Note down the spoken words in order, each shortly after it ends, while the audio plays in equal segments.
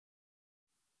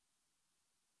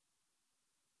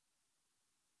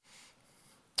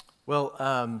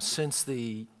Since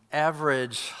the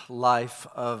average life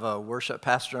of a worship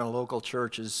pastor in a local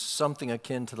church is something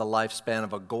akin to the lifespan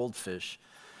of a goldfish,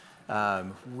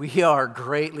 we are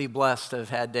greatly blessed to have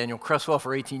had Daniel Cresswell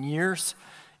for 18 years,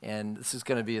 and this is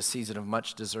going to be a season of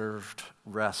much-deserved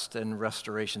rest and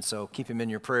restoration, so keep him in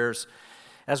your prayers,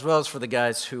 as well as for the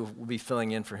guys who will be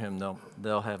filling in for him.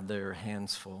 They'll have their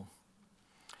hands full.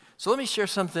 So let me share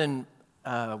something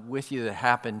with you that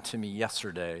happened to me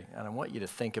yesterday, and I want you to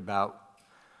think about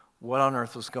what on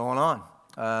earth was going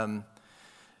on.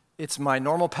 It's my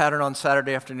normal pattern on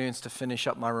Saturday afternoons to finish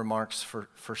up my remarks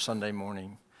for Sunday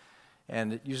morning,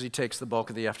 and it usually takes the bulk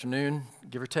of the afternoon,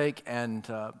 give or take, and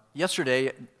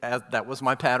yesterday that was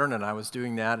my pattern, and I was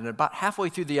doing that, and about halfway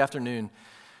through the afternoon,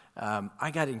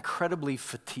 I got incredibly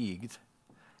fatigued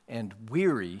and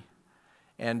weary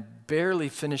and barely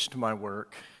finished my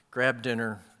work, grabbed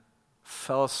dinner,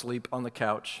 fell asleep on the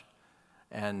couch,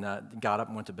 and got up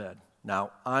and went to bed.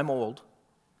 Now, I'm old,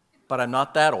 but I'm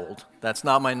not that old. That's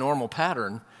not my normal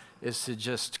pattern, is to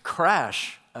just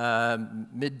crash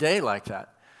midday like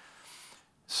that.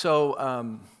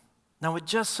 So now it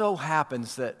just so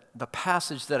happens that the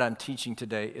passage that I'm teaching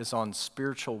today is on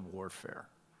spiritual warfare.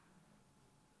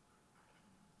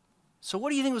 So what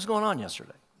do you think was going on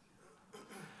yesterday?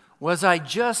 Was I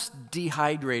just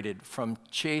dehydrated from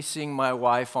chasing my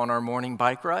wife on our morning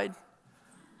bike ride?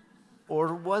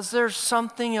 Or was there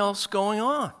something else going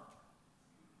on?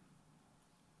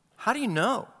 How do you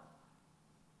know?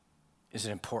 Is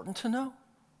it important to know?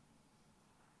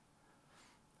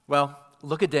 Well,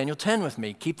 look at Daniel 10 with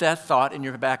me. Keep that thought in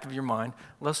your back of your mind.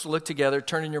 Let's look together.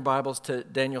 Turn in your Bibles to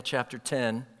Daniel chapter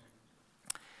 10.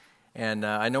 And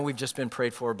I know we've just been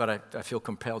prayed for, but I feel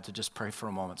compelled to just pray for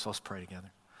a moment. So let's pray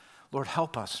together. Lord,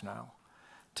 help us now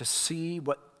to see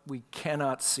what we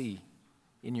cannot see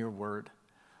in your word,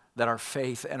 that our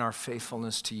faith and our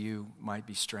faithfulness to you might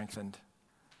be strengthened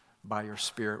by your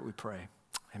Spirit, we pray.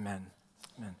 Amen.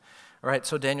 Amen. All right,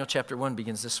 so Daniel chapter 1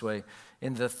 begins this way.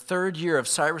 In the 3rd year of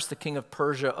Cyrus the king of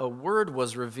Persia, a word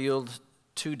was revealed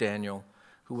to Daniel,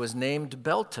 who was named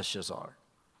Belteshazzar.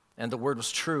 And the word was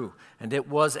true, and it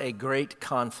was a great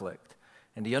conflict.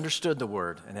 And he understood the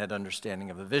word and had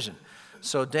understanding of the vision.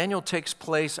 So Daniel takes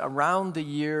place around the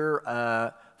year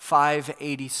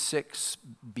 586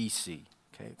 BC,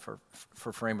 okay,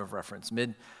 for frame of reference,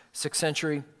 mid-6th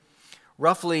century.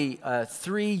 Roughly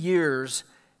 3 years,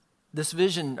 this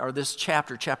vision, or this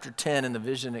chapter 10, and the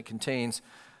vision it contains,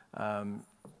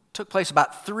 took place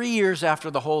about 3 years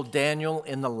after the whole Daniel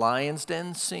in the lion's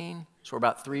den scene. So we're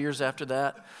about 3 years after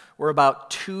that. We're about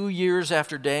 2 years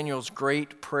after Daniel's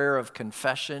great prayer of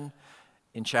confession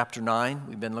in chapter 9.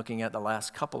 We've been looking at the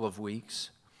last couple of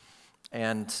weeks.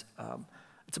 And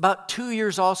it's about 2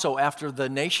 years also after the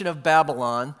nation of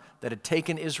Babylon that had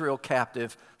taken Israel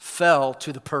captive fell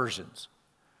to the Persians.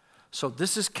 So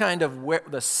this is kind of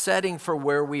the setting for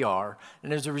where we are.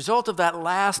 And as a result of that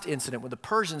last incident with the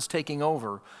Persians taking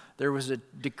over, there was a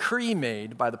decree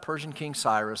made by the Persian king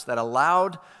Cyrus that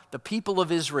allowed the people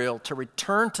of Israel to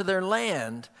return to their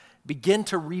land, begin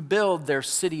to rebuild their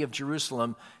city of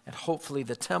Jerusalem, and hopefully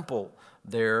the temple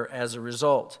there as a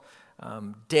result.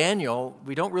 Daniel,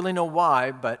 we don't really know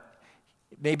why, but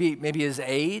maybe his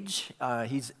age,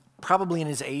 he's probably in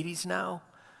his 80s now,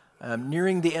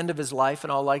 nearing the end of his life in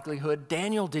all likelihood.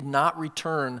 Daniel did not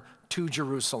return to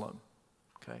Jerusalem.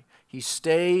 Okay? He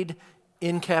stayed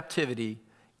in captivity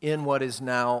in what is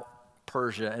now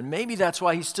Persia. And maybe that's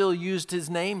why he still used his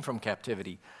name from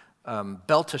captivity,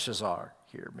 Belteshazzar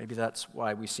here. Maybe that's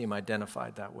why we see him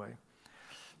identified that way.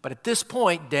 But at this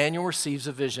point, Daniel receives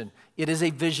a vision. It is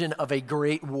a vision of a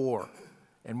great war.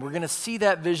 And we're going to see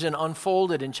that vision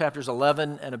unfolded in chapters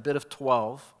 11 and a bit of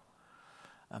 12.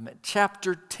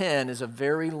 Chapter 10 is a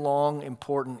very long,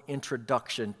 important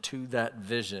introduction to that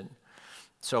vision.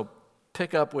 So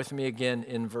pick up with me again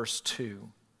in verse 2.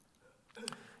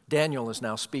 Daniel is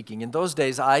now speaking. In those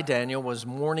days, I, Daniel, was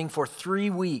mourning for 3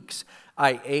 weeks.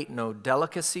 I ate no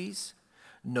delicacies,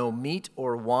 no meat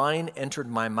or wine entered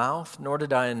my mouth, nor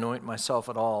did I anoint myself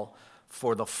at all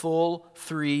for the full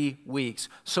 3 weeks.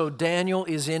 So Daniel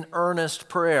is in earnest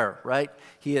prayer, right?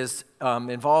 He is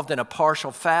involved in a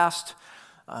partial fast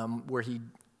where he,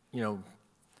 no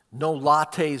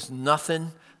lattes,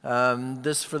 nothing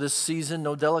for this season,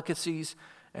 no delicacies.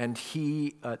 And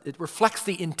it reflects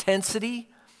the intensity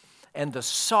and the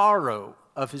sorrow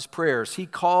of his prayers. He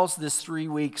calls this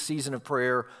 3-week season of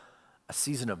prayer a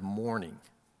season of mourning.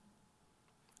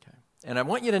 Okay. And I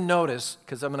want you to notice,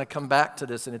 because I'm going to come back to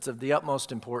this, and it's of the utmost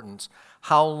importance,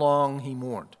 how long he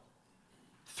mourned.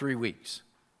 3 weeks.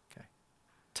 Okay.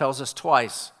 Tells us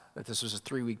twice that this was a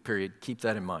 3-week period. Keep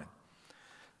that in mind.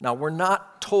 Now, we're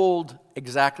not told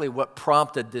exactly what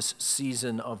prompted this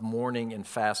season of mourning and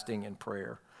fasting and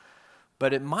prayer,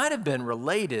 but it might have been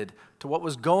related to what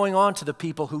was going on to the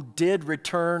people who did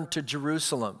return to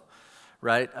Jerusalem,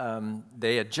 right?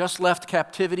 They had just left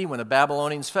captivity when the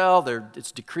Babylonians fell.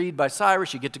 It's decreed by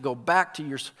Cyrus, you get to go back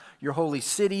to your holy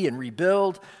city and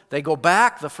rebuild. They go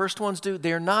back, the first ones do.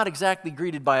 They're not exactly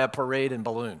greeted by a parade and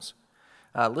balloons.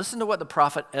 Listen to what the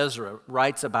prophet Ezra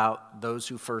writes about those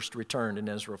who first returned in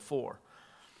Ezra 4.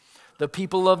 The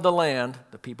people of the land,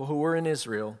 the people who were in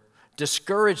Israel,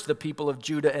 discouraged the people of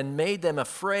Judah and made them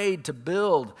afraid to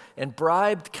build and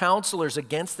bribed counselors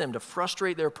against them to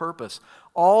frustrate their purpose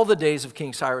all the days of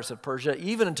King Cyrus of Persia,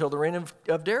 even until the reign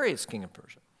of Darius, king of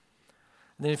Persia.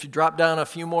 And then if you drop down a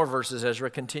few more verses, Ezra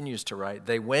continues to write,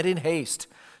 they went in haste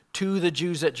to the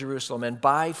Jews at Jerusalem, and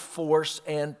by force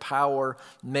and power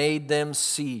made them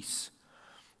cease.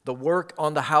 The work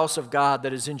on the house of God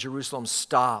that is in Jerusalem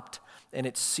stopped, and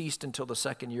it ceased until the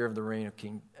second year of the reign of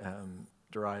King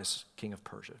Darius, king of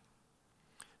Persia.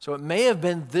 So it may have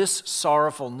been this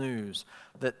sorrowful news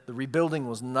that the rebuilding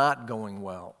was not going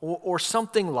well, or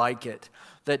something like it,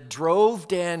 that drove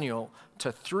Daniel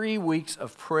to 3 weeks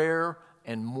of prayer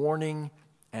and mourning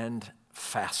and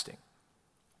fasting.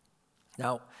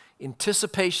 Now, in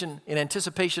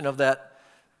anticipation of that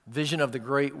vision of the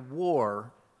great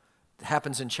war that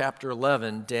happens in chapter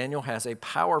 11, Daniel has a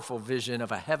powerful vision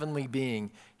of a heavenly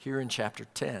being here in chapter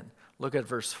 10. Look at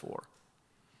verse 4.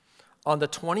 On the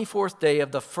 24th day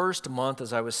of the first month,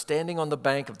 as I was standing on the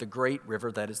bank of the great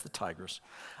river, that is the Tigris,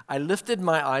 I lifted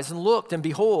my eyes and looked, and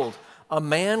behold, a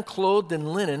man clothed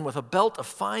in linen with a belt of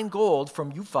fine gold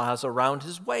from Uphaz around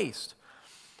his waist.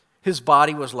 His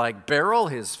body was like beryl,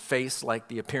 his face like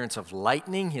the appearance of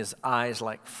lightning, his eyes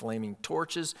like flaming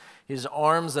torches, his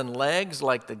arms and legs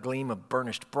like the gleam of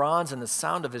burnished bronze, and the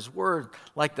sound of his word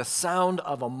like the sound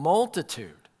of a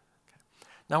multitude.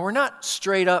 Now, we're not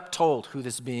straight up told who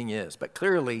this being is, but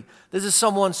clearly this is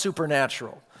someone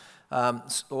supernatural. A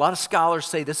lot of scholars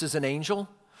say this is an angel.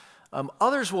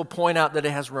 Others will point out that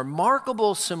it has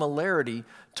remarkable similarity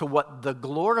to what the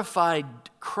glorified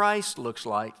Christ looks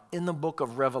like in the book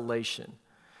of Revelation.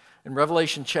 In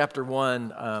Revelation chapter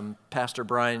 1, Pastor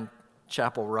Brian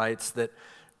Chappell writes that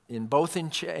in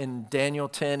Daniel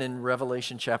 10 and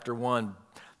Revelation chapter 1,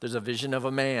 there's a vision of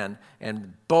a man,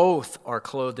 and both are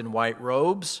clothed in white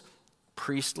robes,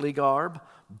 priestly garb.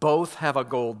 Both have a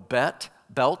gold belt,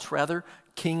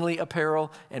 kingly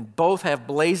apparel, and both have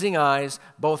blazing eyes,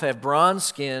 both have bronze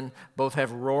skin, both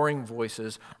have roaring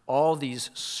voices. All these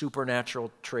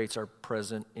supernatural traits are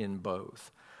present in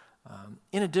both.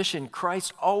 In addition,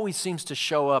 Christ always seems to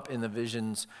show up in the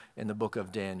visions in the book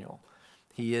of Daniel.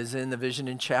 He is in the vision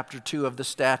in chapter 2 of the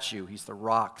statue. He's the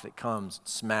rock that comes and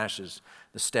smashes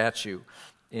the statue.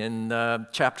 In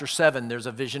chapter 7, there's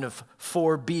a vision of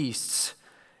 4 beasts,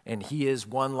 and he is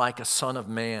one like a son of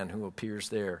man who appears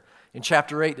there. In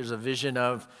chapter 8, there's a vision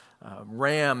of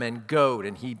ram and goat,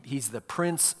 and he's the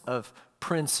prince of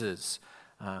princes,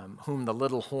 whom the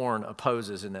little horn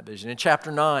opposes in that vision. In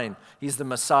chapter 9, he's the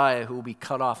Messiah who will be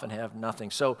cut off and have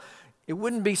nothing. So it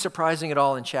wouldn't be surprising at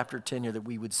all in chapter 10 here that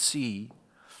we would see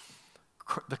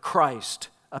the Christ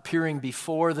appearing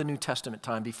before the New Testament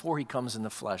time, before he comes in the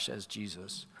flesh as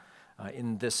Jesus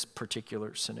in this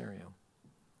particular scenario.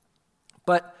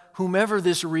 But whomever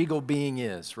this regal being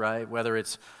is, right, whether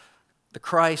it's the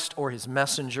Christ or his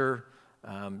messenger,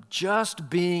 just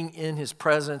being in his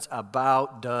presence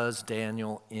about does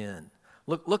Daniel in.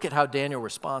 Look at how Daniel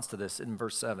responds to this in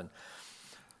verse 7.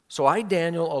 So I,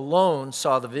 Daniel, alone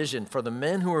saw the vision, for the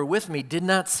men who were with me did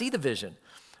not see the vision.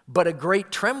 But a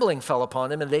great trembling fell upon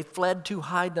them, and they fled to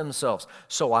hide themselves.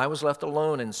 So I was left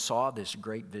alone and saw this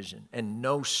great vision, and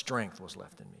no strength was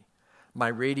left in me. My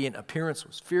radiant appearance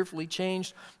was fearfully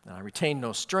changed, and I retained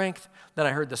no strength. Then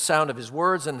I heard the sound of his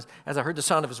words, and as I heard the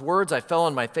sound of his words, I fell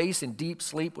on my face in deep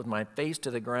sleep with my face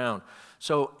to the ground.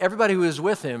 So everybody who was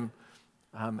with him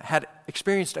had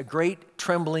experienced a great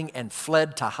trembling and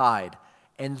fled to hide,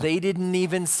 and they didn't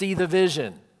even see the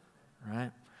vision,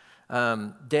 right?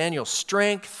 Daniel's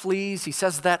strength flees. He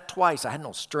says that twice. I had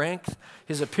no strength.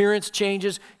 His appearance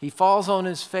changes. He falls on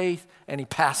his face, and he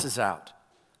passes out.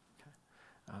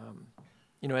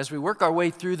 As we work our way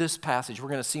through this passage, we're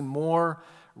going to see more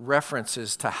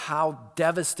references to how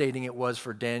devastating it was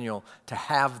for Daniel to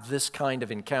have this kind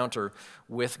of encounter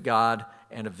with God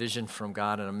and a vision from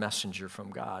God and a messenger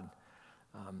from God.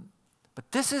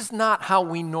 But this is not how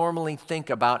we normally think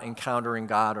about encountering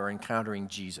God or encountering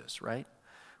Jesus, right?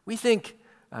 We think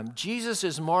Jesus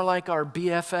is more like our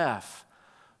BFF,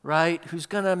 right? Who's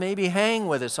going to maybe hang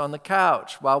with us on the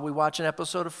couch while we watch an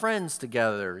episode of Friends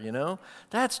together, you know?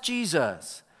 That's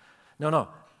Jesus. No.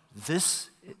 This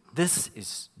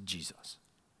is Jesus.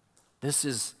 This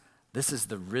is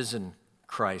the risen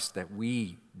Christ that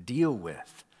we deal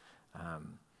with.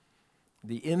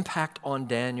 The impact on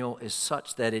Daniel is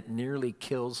such that it nearly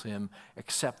kills him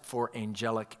except for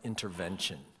angelic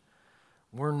intervention.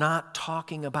 We're not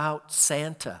talking about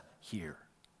Santa here.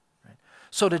 Right?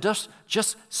 So to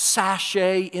just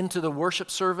sashay into the worship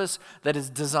service that is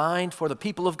designed for the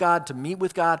people of God to meet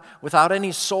with God without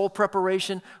any soul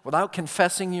preparation, without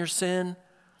confessing your sin,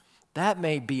 that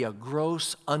may be a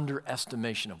gross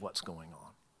underestimation of what's going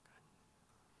on.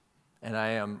 And I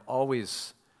am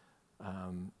always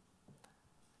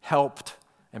helped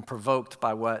and provoked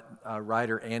by what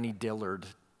writer Annie Dillard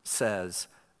says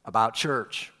about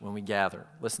church when we gather.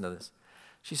 Listen to this.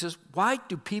 She says, "Why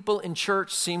do people in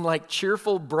church seem like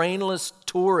cheerful, brainless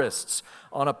tourists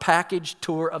on a package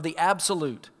tour of the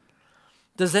absolute?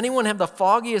 Does anyone have the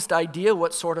foggiest idea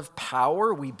what sort of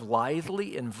power we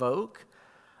blithely invoke?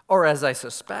 Or, as I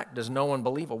suspect, does no one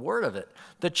believe a word of it?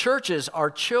 The churches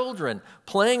are children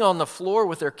playing on the floor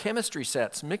with their chemistry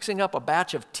sets, mixing up a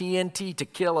batch of TNT to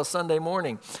kill a Sunday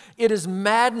morning. It is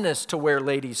madness to wear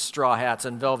ladies' straw hats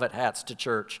and velvet hats to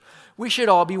church. We should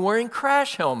all be wearing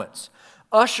crash helmets.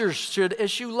 Ushers should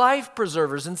issue life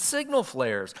preservers and signal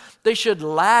flares. They should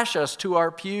lash us to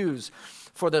our pews,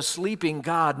 for the sleeping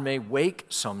God may wake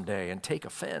someday and take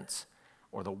offense,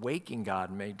 or the waking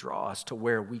God may draw us to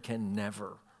where we can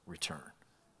never return."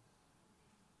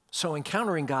 So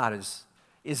encountering God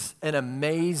is an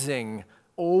amazing,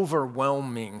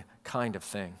 overwhelming kind of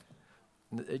thing.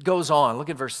 It goes on. Look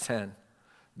at verse 10.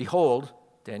 "Behold,"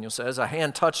 Daniel says, "a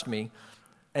hand touched me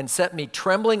and set me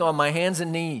trembling on my hands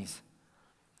and knees.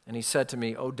 And he said to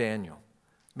me, 'O Daniel,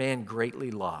 man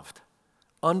greatly loved,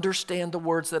 understand the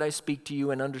words that I speak to you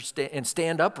and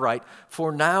stand upright,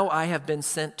 for now I have been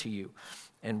sent to you.'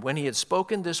 And when he had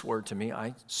spoken this word to me,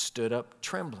 I stood up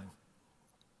trembling."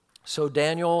 So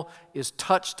Daniel is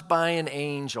touched by an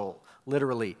angel,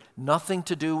 literally. Nothing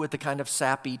to do with the kind of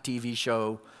sappy TV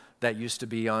show that used to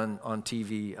be on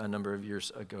TV a number of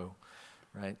years ago,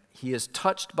 right? He is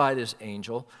touched by this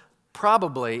angel,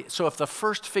 probably. So if the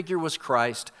first figure was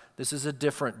Christ, this is a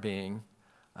different being,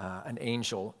 an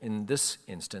angel in this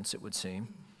instance, it would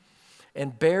seem.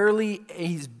 And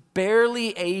he's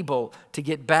barely able to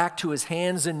get back to his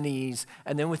hands and knees,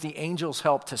 and then with the angel's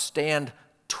help to stand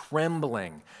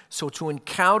trembling. So to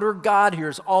encounter God here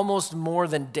is almost more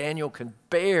than Daniel can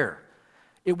bear.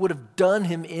 It would have done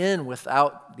him in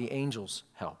without the angel's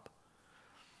help.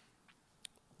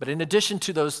 But in addition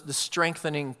to the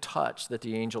strengthening touch that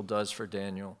the angel does for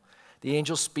Daniel, the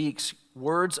angel speaks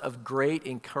words of great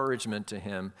encouragement to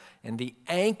him, and the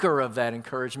anchor of that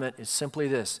encouragement is simply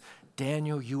this: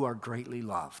 "Daniel, you are greatly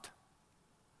loved."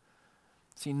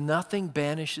 See, nothing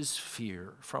banishes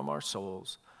fear from our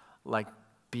souls like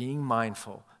being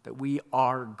mindful that we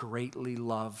are greatly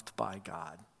loved by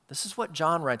God. This is what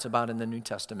John writes about in the New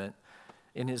Testament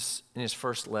in his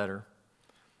first letter.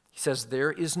 He says,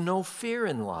 "There is no fear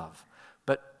in love,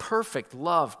 but perfect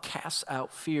love casts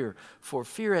out fear, for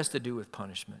fear has to do with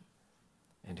punishment.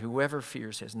 And whoever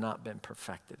fears has not been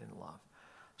perfected in love."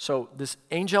 So this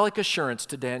angelic assurance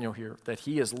to Daniel here that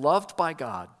he is loved by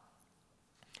God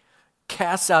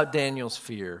casts out Daniel's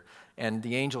fear, and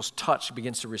the angel's touch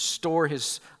begins to restore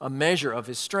a measure of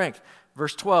his strength.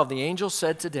 Verse 12, the angel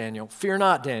said to Daniel, "Fear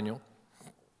not, Daniel,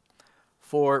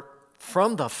 for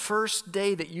from the first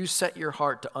day that you set your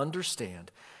heart to understand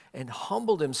and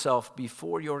humbled himself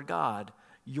before your God,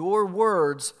 your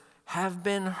words have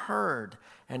been heard,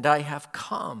 and I have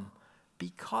come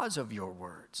because of your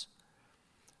words."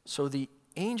 So the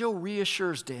angel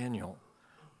reassures Daniel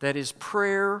that his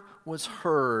prayer was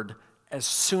heard as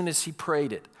soon as he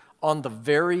prayed it, on the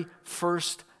very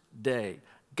first day.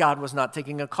 God was not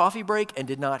taking a coffee break and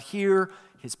did not hear.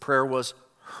 His prayer was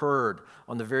heard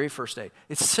on the very first day.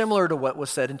 It's similar to what was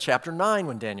said in chapter 9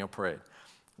 when Daniel prayed,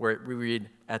 where we read,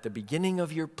 "At the beginning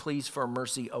of your pleas for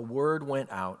mercy, a word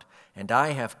went out, and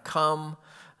I have come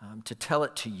to tell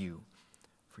it to you,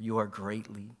 for you are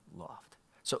greatly loved."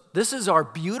 So this is our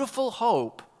beautiful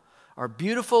hope, our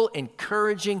beautiful,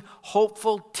 encouraging,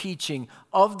 hopeful teaching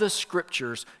of the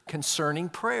Scriptures concerning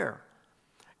prayer.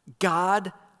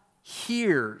 God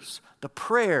hears the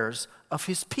prayers of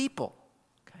his people.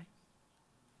 Okay?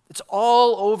 It's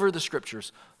all over the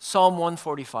Scriptures. Psalm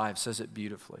 145 says it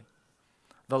beautifully.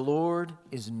 "The Lord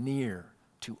is near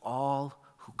to all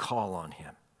who call on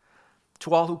him,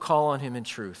 to all who call on him in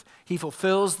truth. He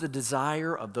fulfills the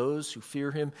desire of those who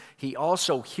fear him. He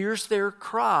also hears their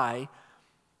cry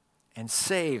and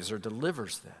saves or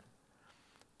delivers them.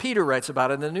 Peter writes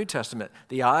about it in the New Testament.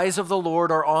 The eyes of the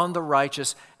Lord are on the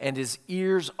righteous, and his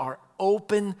ears are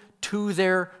open to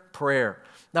their prayer.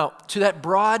 Now, to that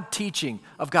broad teaching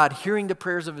of God hearing the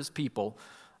prayers of his people,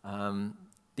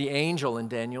 the angel in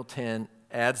Daniel 10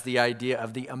 adds the idea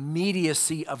of the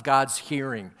immediacy of God's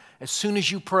hearing. As soon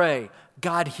as you pray,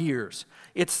 God hears.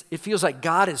 It feels like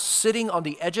God is sitting on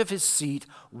the edge of his seat,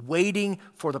 waiting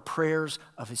for the prayers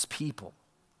of his people.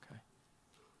 Okay?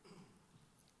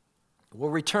 We'll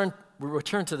return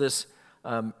to this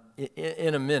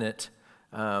in a minute,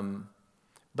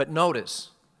 but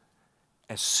notice,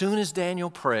 as soon as Daniel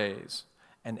prays,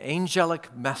 an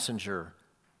angelic messenger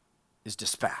is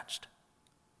dispatched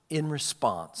in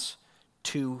response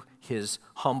to his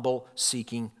humble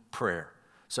seeking prayer.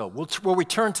 So we'll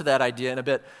return to that idea in a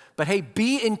bit. But hey,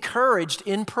 be encouraged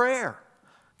in prayer.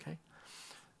 Okay,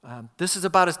 this is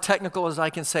about as technical as I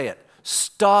can say it.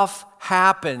 Stuff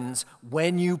happens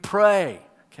when you pray.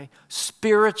 Okay,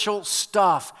 spiritual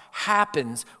stuff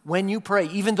happens when you pray,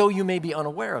 even though you may be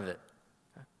unaware of it.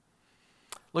 Okay?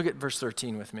 Look at verse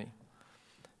 13 with me.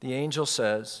 The angel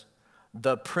says,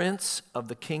 "The prince of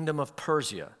the kingdom of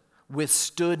Persia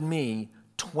withstood me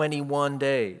 21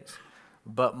 days.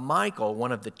 But Michael,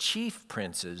 one of the chief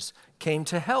princes, came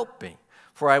to help me,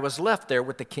 for I was left there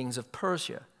with the kings of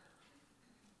Persia,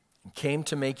 and came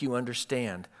to make you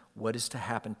understand what is to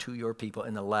happen to your people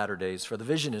in the latter days, for the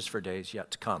vision is for days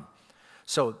yet to come."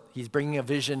 So he's bringing a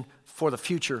vision for the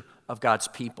future of God's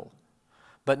people.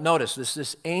 But notice,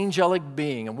 this angelic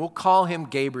being, and we'll call him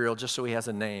Gabriel just so he has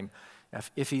a name.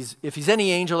 If he's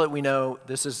any angel that we know,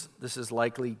 this is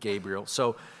likely Gabriel.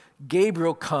 So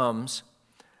Gabriel comes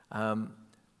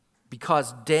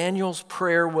because Daniel's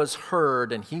prayer was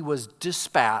heard and he was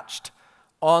dispatched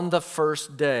on the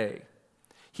first day.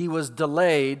 He was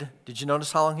delayed. Did you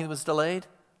notice how long he was delayed?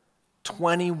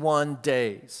 21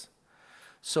 days.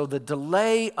 So the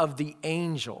delay of the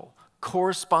angel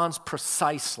corresponds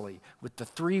precisely with the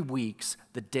 3 weeks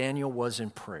that Daniel was in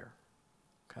prayer.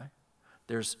 Okay?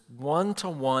 There's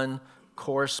one-to-one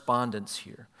correspondence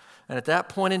here. And at that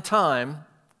point in time,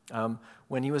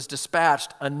 when he was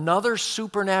dispatched, another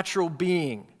supernatural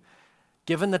being,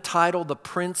 given the title the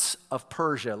Prince of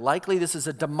Persia, likely this is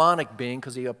a demonic being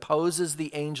because he opposes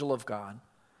the angel of God.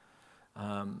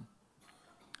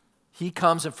 He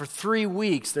comes, and for 3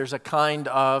 weeks there's a kind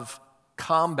of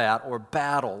combat or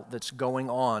battle that's going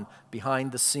on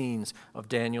behind the scenes of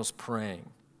Daniel's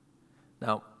praying.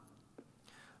 Now,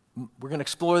 we're going to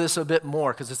explore this a bit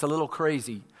more because it's a little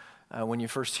crazy when you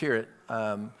first hear it.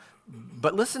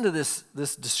 But listen to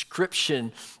this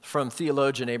description from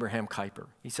theologian Abraham Kuyper.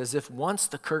 He says, if once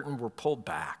the curtain were pulled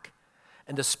back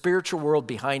and the spiritual world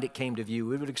behind it came to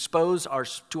view, it would expose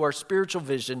to our spiritual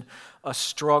vision a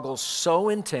struggle so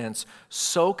intense,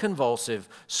 so convulsive,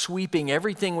 sweeping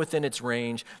everything within its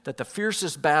range, that the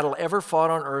fiercest battle ever fought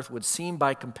on earth would seem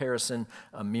by comparison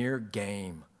a mere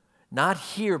game. Not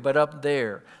here, but up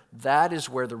there. That is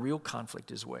where the real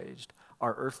conflict is waged.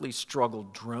 Our earthly struggle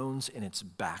drones in its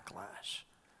backlash.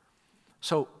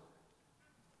 So,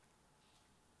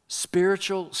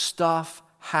 spiritual stuff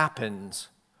happens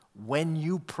when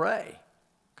you pray.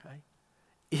 Okay?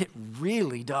 It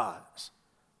really does.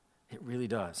 It really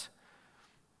does.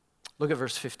 Look at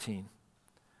verse 15.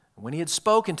 When he had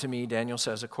spoken to me, Daniel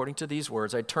says, according to these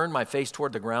words, I turned my face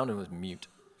toward the ground and was mute.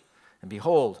 And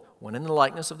behold, one in the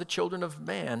likeness of the children of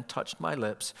man touched my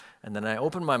lips, and then I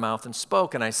opened my mouth and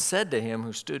spoke, and I said to him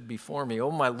who stood before me, O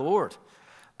my Lord,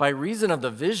 by reason of the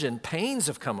vision, pains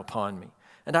have come upon me,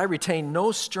 and I retain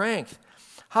no strength.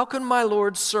 How can my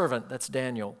Lord's servant, that's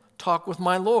Daniel, talk with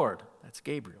my Lord? That's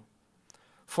Gabriel.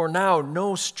 For now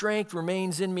no strength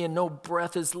remains in me, and no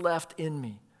breath is left in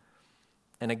me.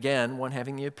 And again, one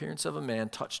having the appearance of a man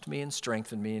touched me and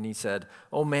strengthened me, and he said,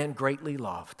 O man greatly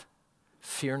loved,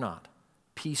 fear not.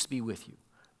 Peace be with you.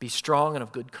 Be strong and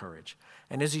of good courage.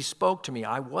 And as he spoke to me,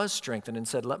 I was strengthened and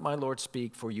said, let my Lord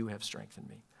speak, for you have strengthened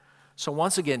me. So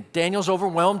once again, Daniel's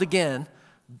overwhelmed again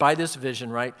by this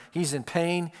vision, right? He's in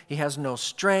pain. He has no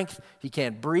strength. He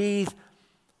can't breathe.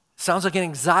 Sounds like an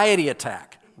anxiety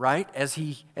attack, right? As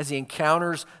he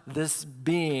encounters this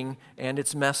being and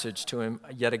its message to him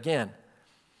yet again.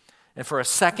 And for a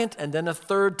second and then a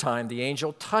third time, the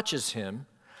angel touches him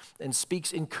and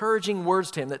speaks encouraging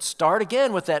words to him that start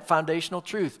again with that foundational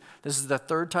truth. This is the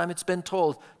third time it's been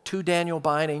told to Daniel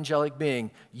by an angelic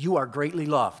being, you are greatly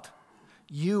loved.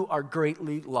 You are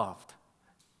greatly loved.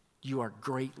 You are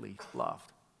greatly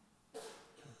loved.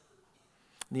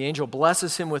 The angel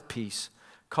blesses him with peace,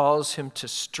 calls him to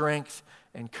strength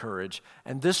and courage.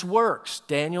 And this works.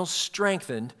 Daniel's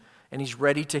strengthened, and he's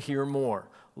ready to hear more.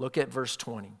 Look at verse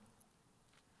 20.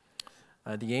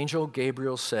 The angel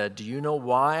Gabriel said, "Do you know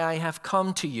why I have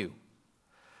come to you?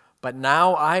 But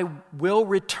now I will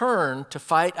return to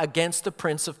fight against the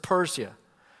prince of Persia.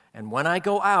 And when I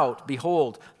go out,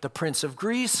 behold, the prince of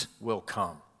Greece will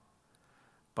come.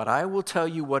 But I will tell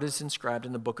you what is inscribed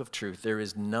in the book of truth. There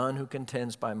is none who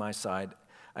contends by my side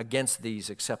against these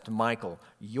except Michael,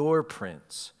 your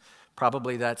prince."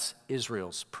 Probably that's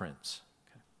Israel's prince.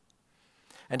 Okay.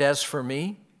 "And as for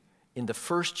me, in the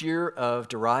first year of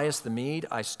Darius the Mede,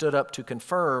 I stood up to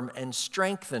confirm and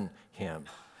strengthen him."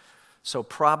 So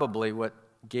probably what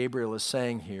Gabriel is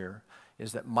saying here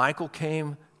is that Michael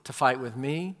came to fight with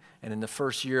me, and in the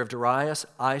first year of Darius,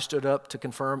 I stood up to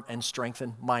confirm and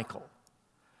strengthen Michael.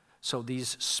 So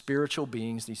these spiritual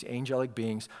beings, these angelic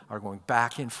beings, are going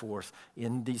back and forth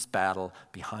in this battle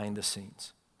behind the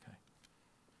scenes. Okay.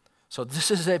 So this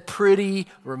is a pretty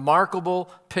remarkable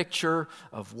picture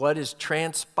of what is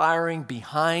transpiring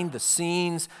behind the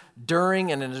scenes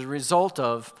during and as a result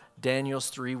of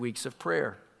Daniel's 3 weeks of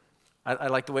prayer. I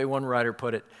like the way one writer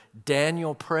put it.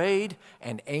 Daniel prayed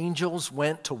and angels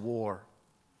went to war.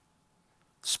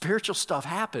 Spiritual stuff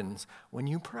happens when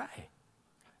you pray.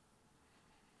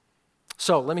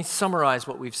 So let me summarize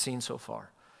what we've seen so far.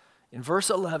 In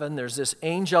verse 11, there's this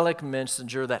angelic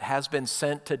messenger that has been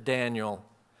sent to Daniel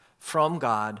from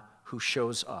God who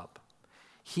shows up.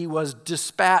 He was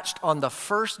dispatched on the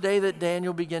first day that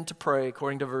Daniel began to pray,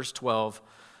 according to verse 12,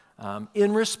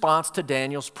 in response to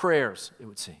Daniel's prayers, it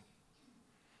would seem.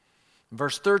 In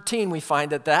verse 13, we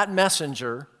find that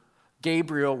messenger,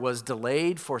 Gabriel, was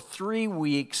delayed for 3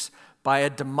 weeks by a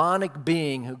demonic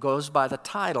being who goes by the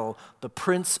title, the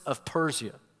Prince of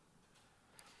Persia.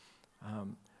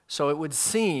 So it would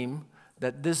seem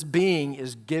that this being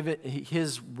is given,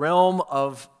 his realm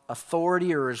of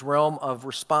authority or his realm of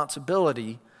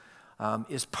responsibility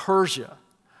is Persia.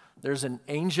 There's an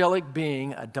angelic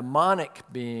being, a demonic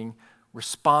being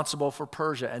responsible for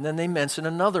Persia. And then they mention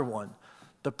another one,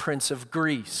 the Prince of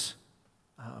Greece.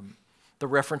 The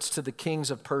reference to the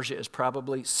kings of Persia is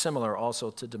probably similar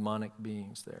also to demonic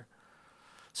beings there.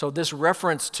 So this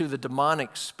reference to the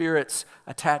demonic spirits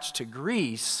attached to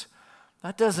Greece,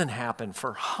 that doesn't happen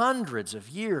for hundreds of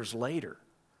years later.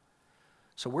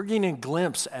 So we're getting a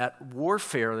glimpse at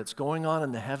warfare that's going on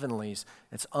in the heavenlies.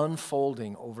 It's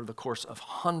unfolding over the course of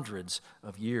hundreds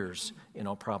of years in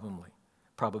all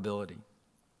probability.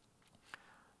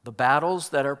 The battles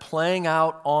that are playing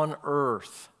out on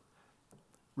earth,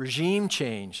 regime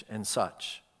change and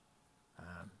such,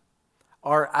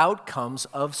 are outcomes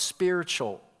of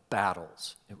spiritual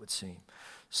battles, it would seem.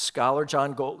 Scholar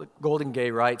John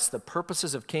Goldingay writes, "The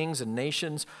purposes of kings and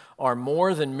nations are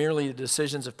more than merely the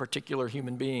decisions of particular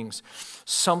human beings.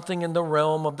 Something in the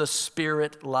realm of the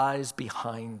spirit lies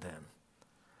behind them."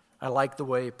 I like the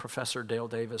way Professor Dale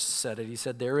Davis said it. He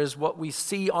said, "There is what we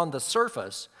see on the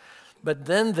surface, but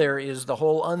then there is the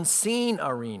whole unseen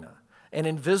arena. An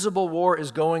invisible war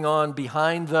is going on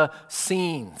behind the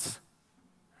scenes."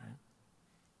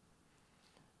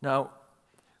 Now,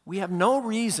 we have no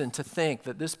reason to think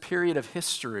that this period of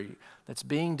history that's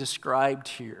being described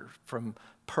here, from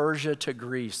Persia to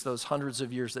Greece, those hundreds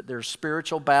of years, that there's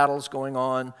spiritual battles going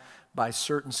on by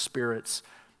certain spirits,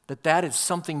 that is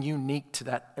something unique to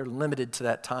that, or limited to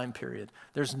that time period.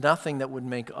 There's nothing that would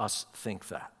make us think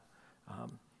that.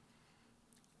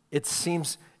 It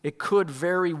seems it could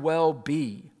very well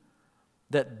be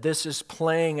that this is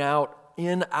playing out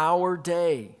in our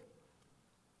day,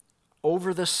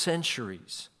 over the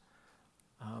centuries,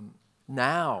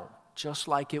 now, just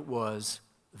like it was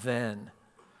then.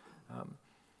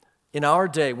 In our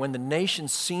day, when the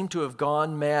nations seem to have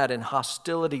gone mad and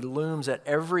hostility looms at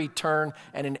every turn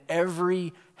and in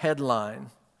every headline,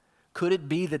 could it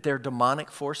be that there are demonic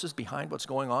forces behind what's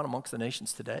going on amongst the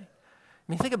nations today? I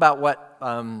mean, think about what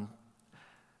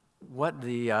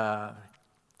the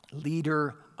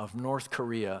leader of North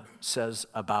Korea says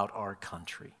about our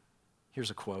country. Here's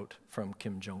a quote from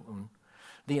Kim Jong-un.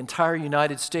 "The entire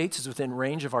United States is within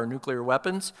range of our nuclear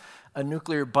weapons. A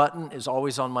nuclear button is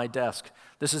always on my desk.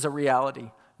 This is a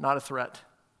reality, not a threat."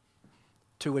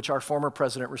 To which our former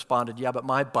president responded, "Yeah, but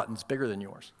my button's bigger than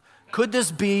yours." Could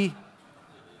this be,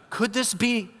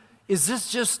 is this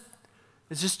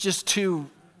just two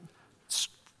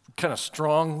kind of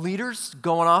strong leaders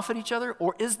going off at each other?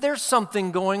 Or is there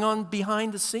something going on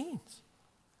behind the scenes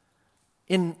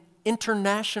in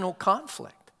international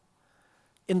conflict,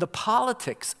 in the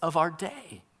politics of our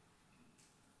day?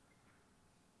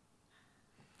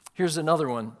 Here's another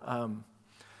one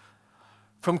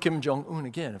from Kim Jong-un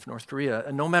again of North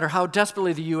Korea. "No matter how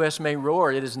desperately the U.S. may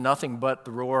roar, it is nothing but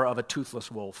the roar of a toothless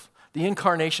wolf. The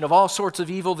incarnation of all sorts of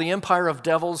evil, the empire of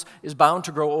devils, is bound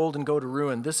to grow old and go to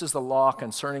ruin. This is the law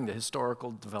concerning the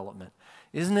historical development.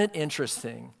 Isn't it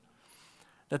interesting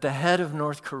that the head of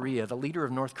North Korea, the leader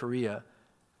of North Korea,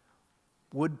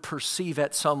 would perceive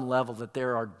at some level that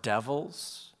there are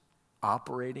devils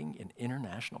operating in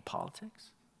international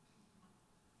politics?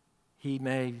 He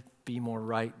may be more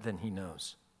right than he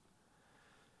knows.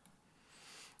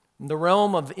 The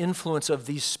realm of influence of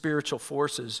these spiritual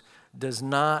forces does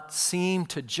not seem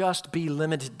to just be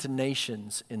limited to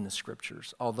nations in the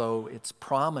Scriptures, although it's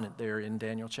prominent there in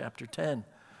Daniel chapter 10.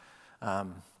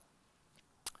 And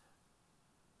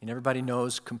everybody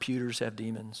knows computers have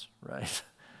demons, right?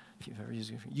 If you've ever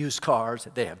used cars,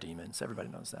 they have demons. Everybody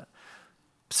knows that.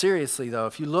 Seriously, though,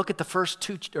 if you look at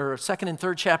the second and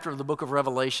third chapter of the book of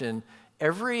Revelation,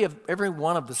 every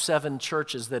one of the 7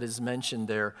 churches that is mentioned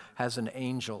there has an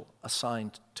angel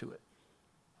assigned to it.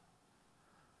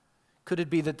 Could it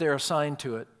be that they're assigned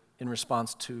to it in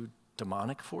response to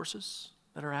demonic forces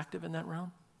that are active in that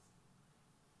realm?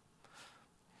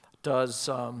 Does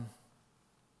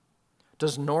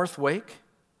North Wake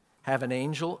have an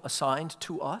angel assigned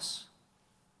to us?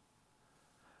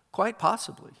 Quite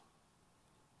possibly.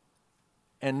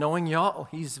 And knowing y'all,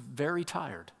 he's very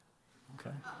tired.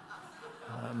 Okay.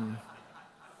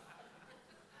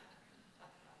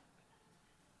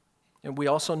 And we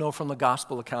also know from the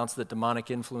gospel accounts that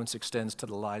demonic influence extends to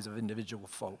the lives of individual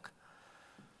folk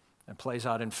and plays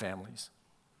out in families.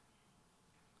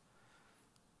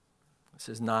 This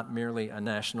is not merely a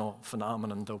national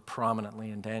phenomenon, though prominently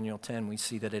in Daniel 10 we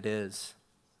see that it is.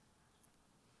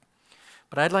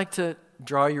 But I'd like to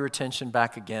draw your attention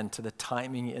back again to the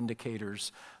timing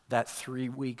indicators, that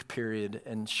 3-week period,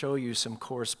 and show you some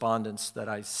correspondence that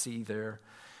I see there.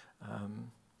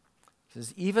 It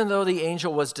says, even though the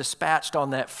angel was dispatched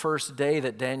on that first day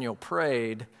that Daniel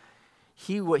prayed,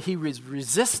 he was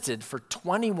resisted for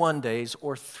 21 days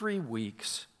or 3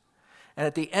 weeks. And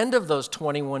at the end of those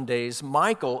 21 days,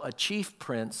 Michael, a chief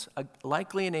prince,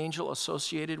 likely an angel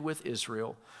associated with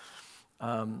Israel,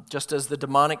 just as the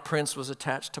demonic prince was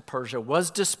attached to Persia, was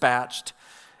dispatched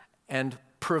and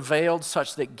prevailed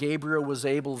such that Gabriel was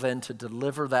able then to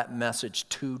deliver that message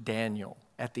to Daniel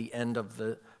at the end of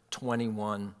the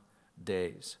 21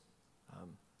 days.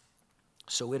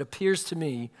 So it appears to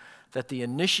me that the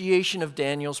initiation of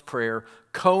Daniel's prayer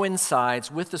coincides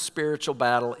with the spiritual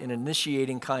battle in an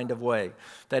initiating kind of way.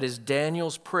 That is,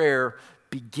 Daniel's prayer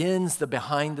begins the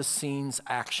behind-the-scenes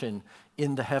action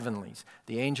in the heavenlies.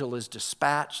 The angel is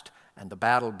dispatched, and the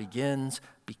battle begins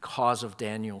because of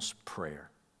Daniel's prayer.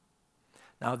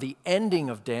 Now, the ending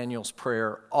of Daniel's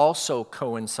prayer also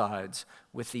coincides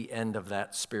with the end of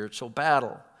that spiritual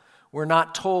battle. We're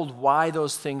not told why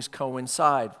those things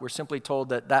coincide. We're simply told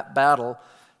that that battle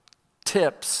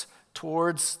tips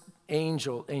towards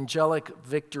angelic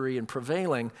victory and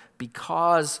prevailing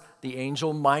because the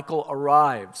angel Michael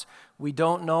arrives. We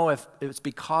don't know if it's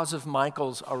because of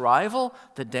Michael's arrival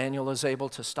that Daniel is able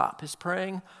to stop his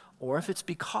praying, or if it's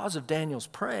because of Daniel's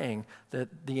praying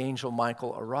that the angel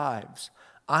Michael arrives.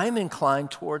 I'm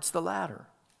inclined towards the latter.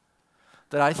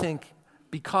 That I think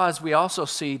because we also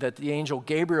see that the angel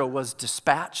Gabriel was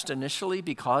dispatched initially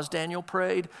because Daniel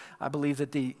prayed, I believe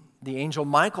that the angel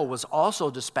Michael was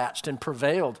also dispatched and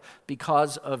prevailed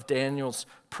because of Daniel's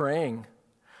praying.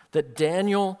 That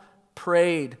Daniel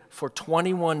prayed for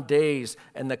 21 days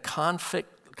and the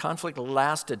conflict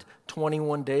lasted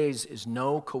 21 days is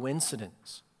no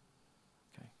coincidence.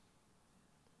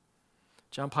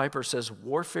 John Piper says,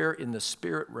 warfare in the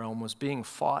spirit realm was being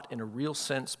fought in a real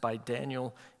sense by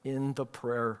Daniel in the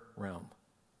prayer realm.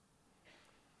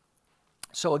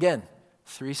 So again,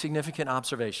 3 significant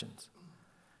observations.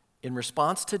 In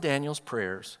response to Daniel's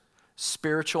prayers,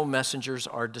 spiritual messengers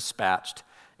are dispatched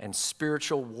and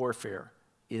spiritual warfare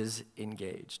is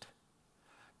engaged.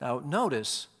 Now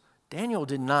notice, Daniel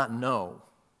did not know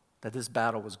that this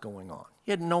battle was going on.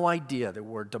 He had no idea there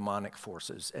were demonic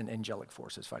forces and angelic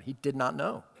forces fighting. He did not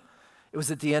know. It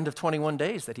was at the end of 21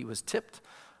 days that he was tipped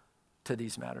to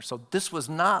these matters. So this was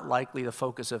not likely the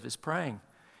focus of his praying.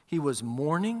 He was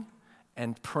mourning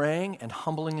and praying and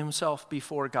humbling himself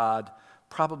before God,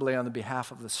 probably on the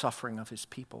behalf of the suffering of his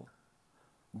people.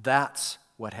 That's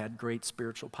what had great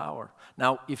spiritual power.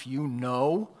 Now, if you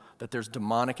know that there's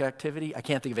demonic activity, I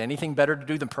can't think of anything better to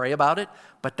do than pray about it,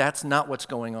 but that's not what's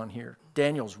going on here.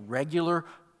 Daniel's regular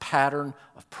pattern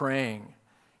of praying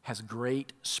has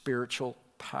great spiritual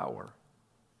power.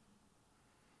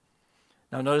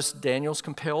 Now notice Daniel's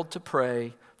compelled to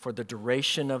pray for the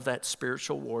duration of that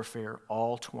spiritual warfare,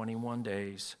 all 21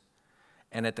 days.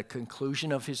 And at the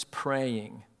conclusion of his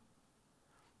praying,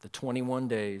 the 21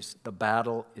 days, the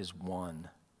battle is won.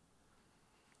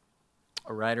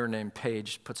 A writer named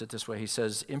Page puts it this way. He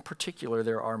says, in particular,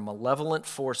 there are malevolent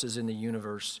forces in the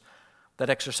universe that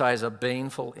exercise a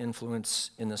baneful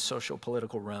influence in the social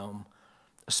political realm,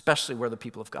 especially where the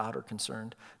people of God are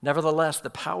concerned. Nevertheless, the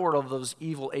power of those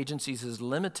evil agencies is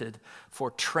limited, for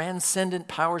transcendent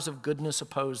powers of goodness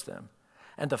oppose them,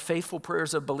 and the faithful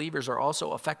prayers of believers are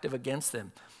also effective against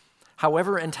them.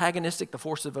 However antagonistic the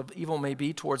forces of evil may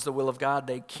be towards the will of God,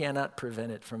 they cannot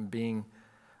prevent it from being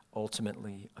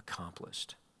ultimately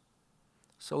accomplished.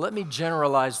 So let me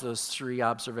generalize those three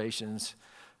observations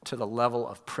to the level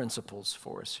of principles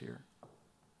for us here.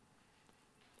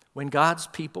 When God's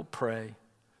people pray,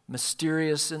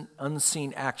 mysterious and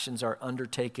unseen actions are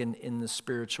undertaken in the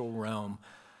spiritual realm,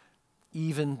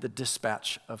 even the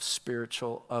dispatch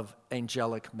of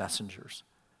angelic messengers,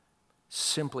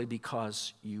 simply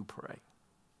because you pray.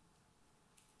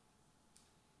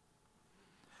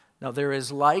 Now, there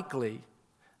is likely,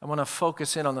 I want to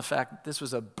focus in on the fact that this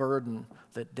was a burden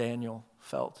that Daniel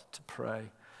felt to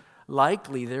pray.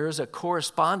 Likely, there is a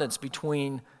correspondence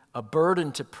between a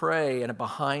burden to pray and a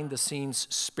behind-the-scenes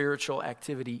spiritual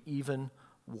activity, even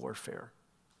warfare.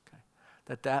 Okay?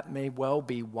 That may well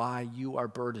be why you are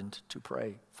burdened to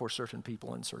pray for certain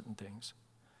people and certain things.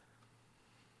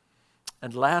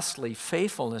 And lastly,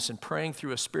 faithfulness in praying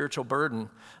through a spiritual burden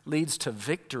leads to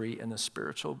victory in the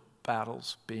spiritual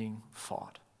battles being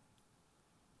fought,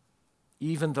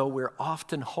 even though we're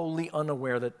often wholly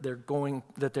unaware that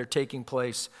they're taking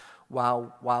place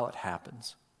while it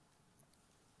happens.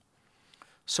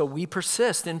 So we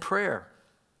persist in prayer,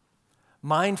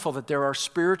 mindful that there are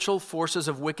spiritual forces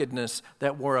of wickedness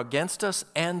that war against us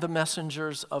and the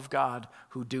messengers of God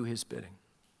who do his bidding.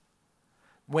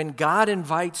 When God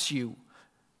invites you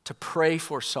to pray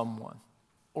for someone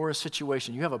or a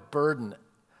situation, you have a burden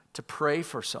to pray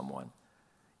for someone,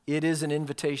 it is an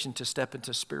invitation to step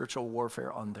into spiritual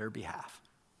warfare on their behalf.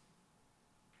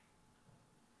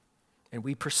 And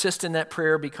we persist in that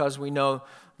prayer because we know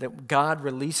that God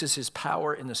releases his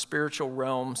power in the spiritual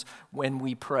realms when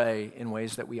we pray in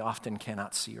ways that we often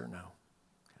cannot see or know.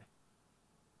 Okay?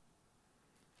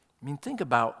 I mean, think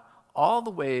about all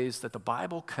the ways that the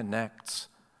Bible connects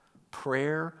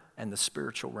prayer and the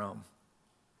spiritual realm.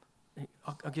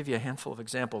 I'll give you a handful of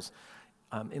examples.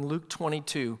 In Luke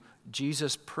 22,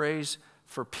 Jesus prays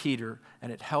for Peter,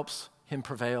 and it helps him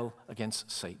prevail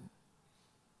against Satan.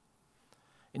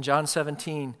 In John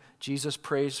 17, Jesus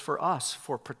prays for us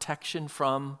for protection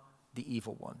from the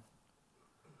evil one.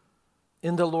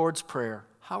 In the Lord's Prayer,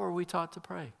 how are we taught to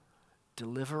pray?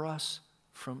 Deliver us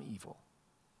from evil.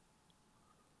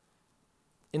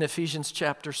 In Ephesians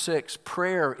chapter 6,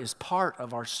 prayer is part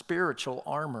of our spiritual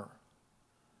armor.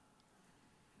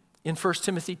 In 1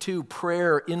 Timothy 2,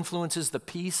 prayer influences the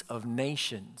peace of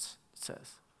nations, it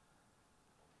says.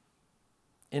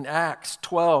 In Acts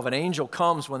 12, an angel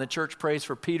comes when the church prays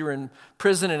for Peter in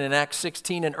prison, and in Acts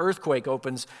 16, an earthquake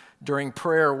opens during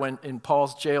prayer when in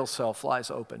Paul's jail cell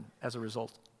flies open as a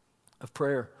result of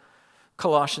prayer.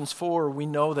 Colossians 4, we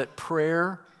know that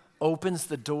prayer opens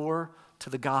the door to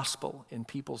the gospel in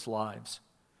people's lives.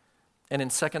 And in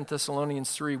 2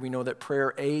 Thessalonians 3, we know that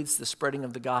prayer aids the spreading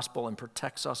of the gospel and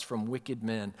protects us from wicked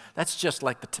men. That's just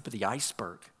like the tip of the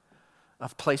iceberg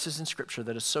of places in Scripture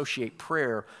that associate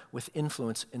prayer with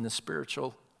influence in the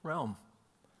spiritual realm.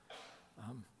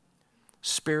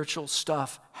 Spiritual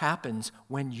stuff happens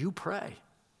when you pray.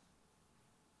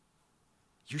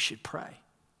 You should pray.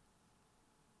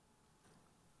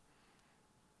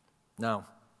 Now,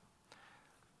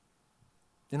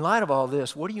 in light of all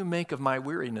this, what do you make of my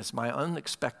weariness, my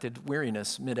unexpected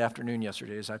weariness mid-afternoon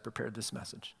yesterday as I prepared this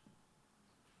message?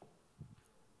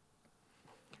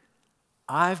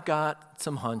 I've got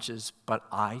some hunches, but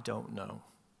I don't know.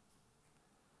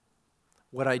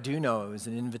 What I do know is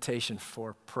an invitation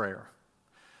for prayer.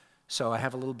 So I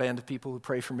have a little band of people who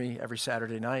pray for me every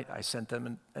Saturday night. I sent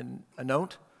them a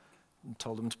note and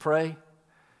told them to pray.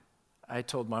 I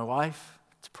told my wife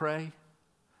to pray,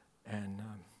 and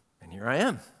here I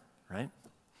am, right?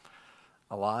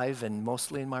 Alive and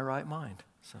mostly in my right mind.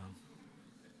 So,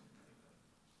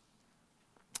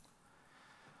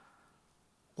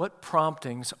 what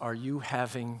promptings are you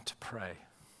having to pray?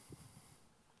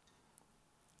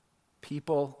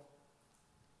 People,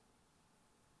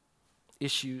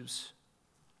 issues,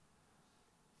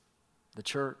 the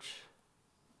church.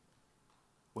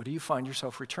 What do you find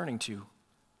yourself returning to?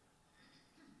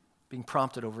 Being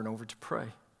prompted over and over to pray.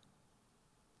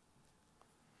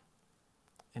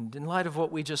 And in light of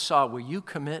what we just saw, will you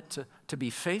commit to be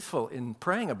faithful in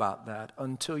praying about that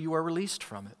until you are released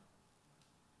from it?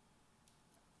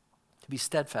 Be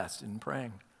steadfast in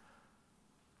praying.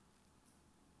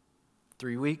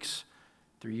 3 weeks,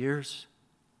 3 years,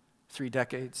 3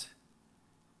 decades.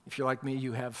 If you're like me,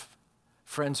 you have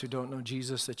friends who don't know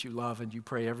Jesus that you love, and you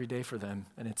pray every day for them,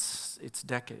 and it's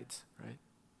decades, right?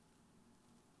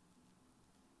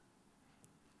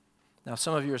 Now,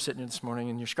 some of you are sitting here this morning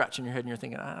and you're scratching your head and you're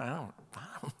thinking, I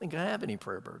don't think I have any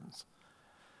prayer burdens.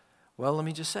 Well, let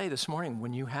me just say this morning,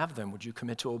 when you have them, would you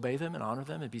commit to obey them and honor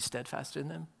them and be steadfast in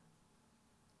them?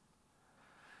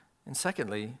 And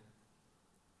secondly,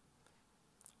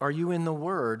 are you in the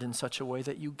Word in such a way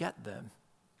that you get them?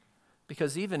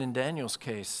 Because even in Daniel's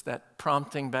case, that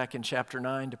prompting back in chapter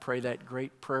 9 to pray that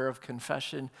great prayer of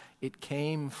confession, it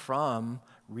came from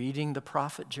reading the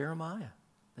prophet Jeremiah.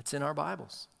 That's in our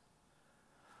Bibles.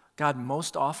 God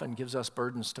most often gives us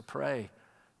burdens to pray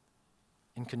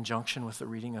in conjunction with the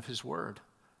reading of His Word.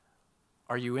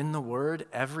 Are you in the Word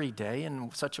every day in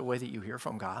such a way that you hear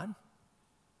from God?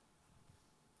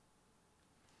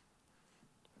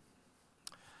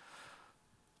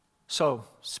 So,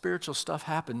 spiritual stuff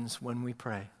happens when we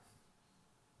pray.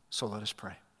 So let us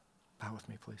pray. Bow with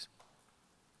me, please.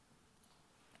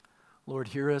 Lord,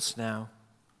 hear us now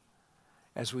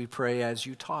as we pray as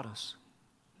you taught us.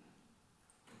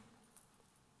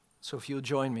 So if you'll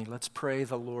join me, let's pray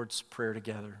the Lord's Prayer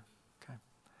together. Okay.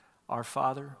 Our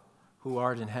Father, who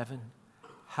art in heaven,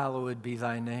 hallowed be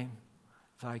thy name.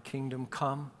 Thy kingdom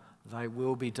come, thy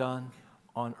will be done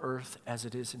on earth as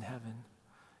it is in heaven.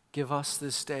 Give us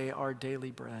this day our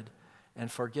daily bread, and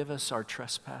forgive us our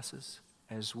trespasses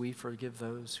as we forgive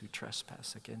those who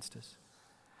trespass against us.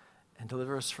 And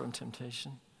deliver us from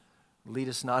temptation. Lead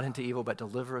us not into evil, but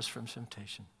deliver us from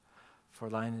temptation. For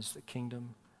thine is the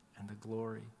kingdom and the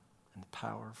glory and the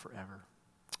power forever.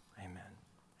 Amen.